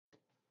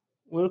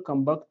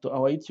Welcome back to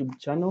our YouTube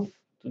channel.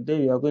 Today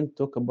we are going to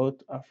talk about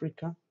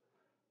Africa.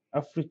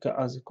 Africa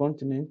as a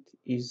continent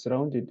is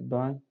surrounded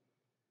by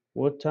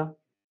water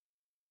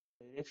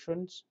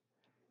directions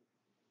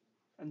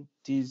and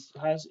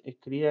has a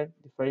clear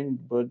defined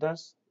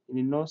borders. In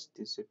the north,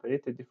 it is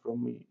separated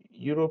from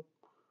Europe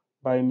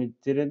by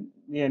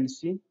Mediterranean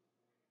Sea.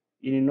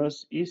 In the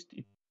northeast,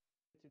 it is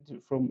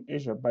separated from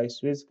Asia by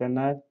Suez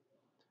Canal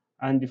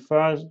and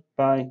far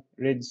by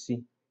Red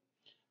Sea.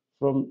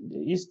 From the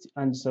east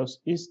and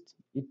southeast,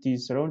 it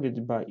is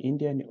surrounded by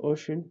Indian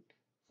Ocean,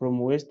 from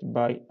west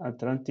by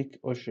Atlantic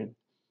Ocean.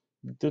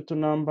 The total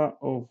number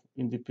of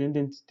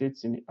independent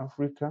states in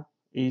Africa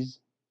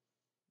is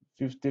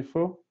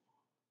 54.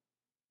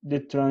 The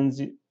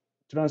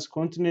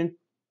transcontinental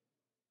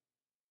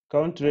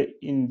country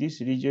in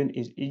this region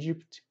is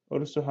Egypt,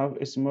 also have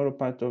a small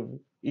part of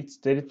its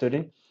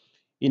territory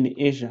in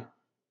Asia.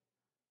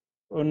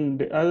 On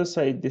the other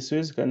side, the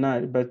Suez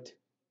Canal, but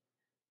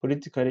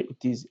politically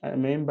it is a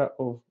member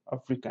of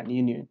African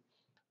Union.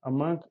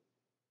 Among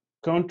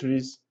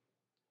countries,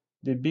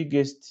 the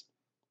biggest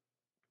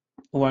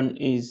one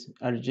is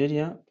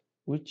Algeria,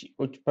 which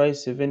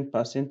occupies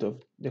 7%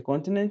 of the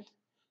continent,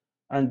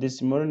 and the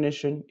smaller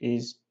nation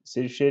is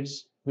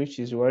Seychelles, which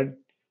is world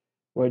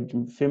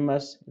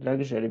famous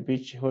luxury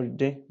beach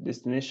holiday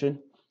destination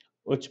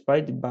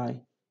occupied by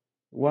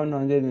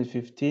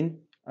 115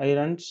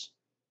 islands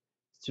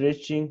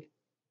stretching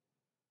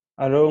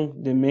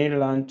along the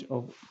mainland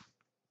of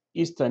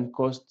eastern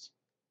coast.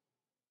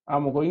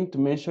 I'm going to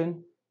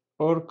mention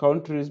all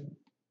countries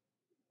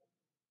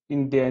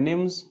in their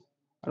names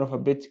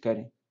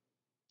alphabetically.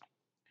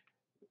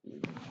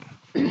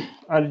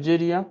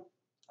 Algeria,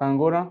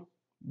 Angola,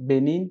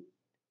 Benin,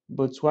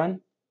 Botswana,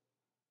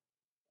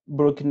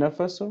 Burkina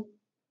Faso,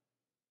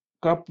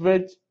 Cape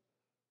Verde,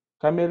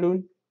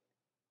 Cameroon,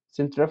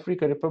 Central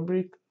African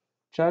Republic,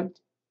 Chad,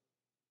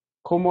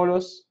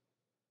 Comoros,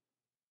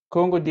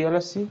 Congo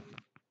DRC,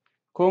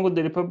 Congo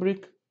the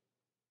Republic,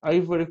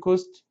 Ivory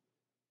Coast,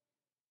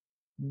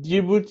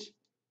 Djibouti,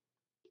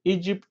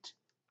 Egypt,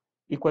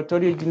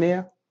 Equatorial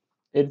Guinea,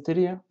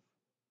 Eritrea,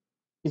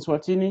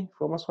 Eswatini,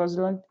 former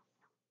Swaziland,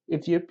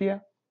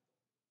 Ethiopia,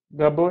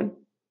 Gabon,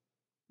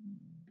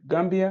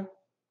 Gambia,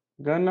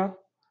 Ghana,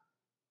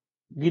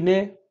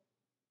 Guinea,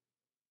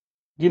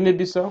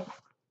 Guinea-Bissau,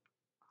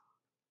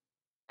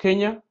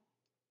 Kenya,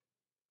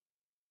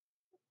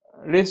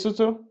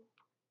 Lesotho,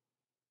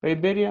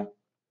 Liberia,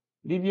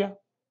 Libya,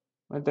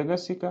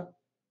 Madagascar,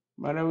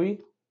 Malawi,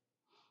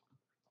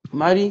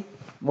 Mali,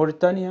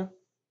 Mauritania,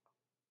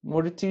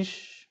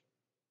 Mauritius,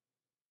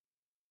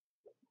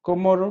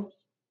 Comoro,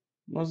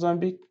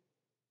 Mozambique,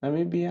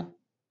 Namibia,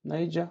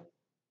 Niger,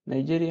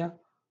 Nigeria,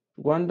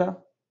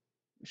 Rwanda,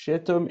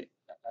 Tomé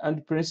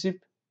and Príncipe,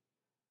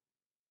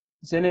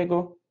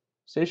 Senegal,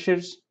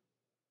 Seychelles,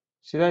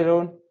 Sierra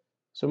Leone,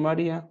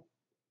 Somalia,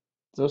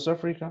 South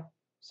Africa,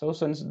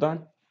 Southern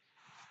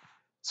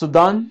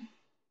Sudan,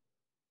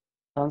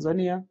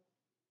 Tanzania,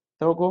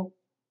 Togo,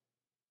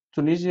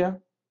 Tunisia,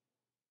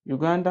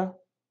 Uganda,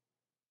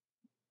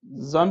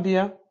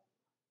 Zambia,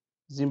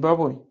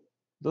 Zimbabwe.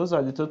 Those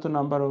are the total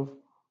number of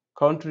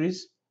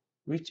countries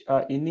which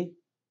are in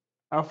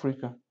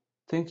Africa.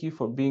 Thank you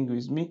for being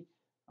with me.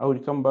 I will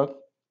come back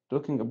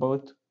talking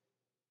about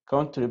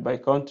country by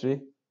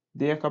country,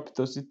 their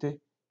capital city,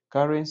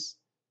 currency,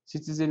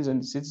 citizens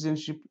and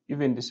citizenship,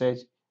 even the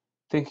size.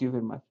 Thank you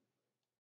very much.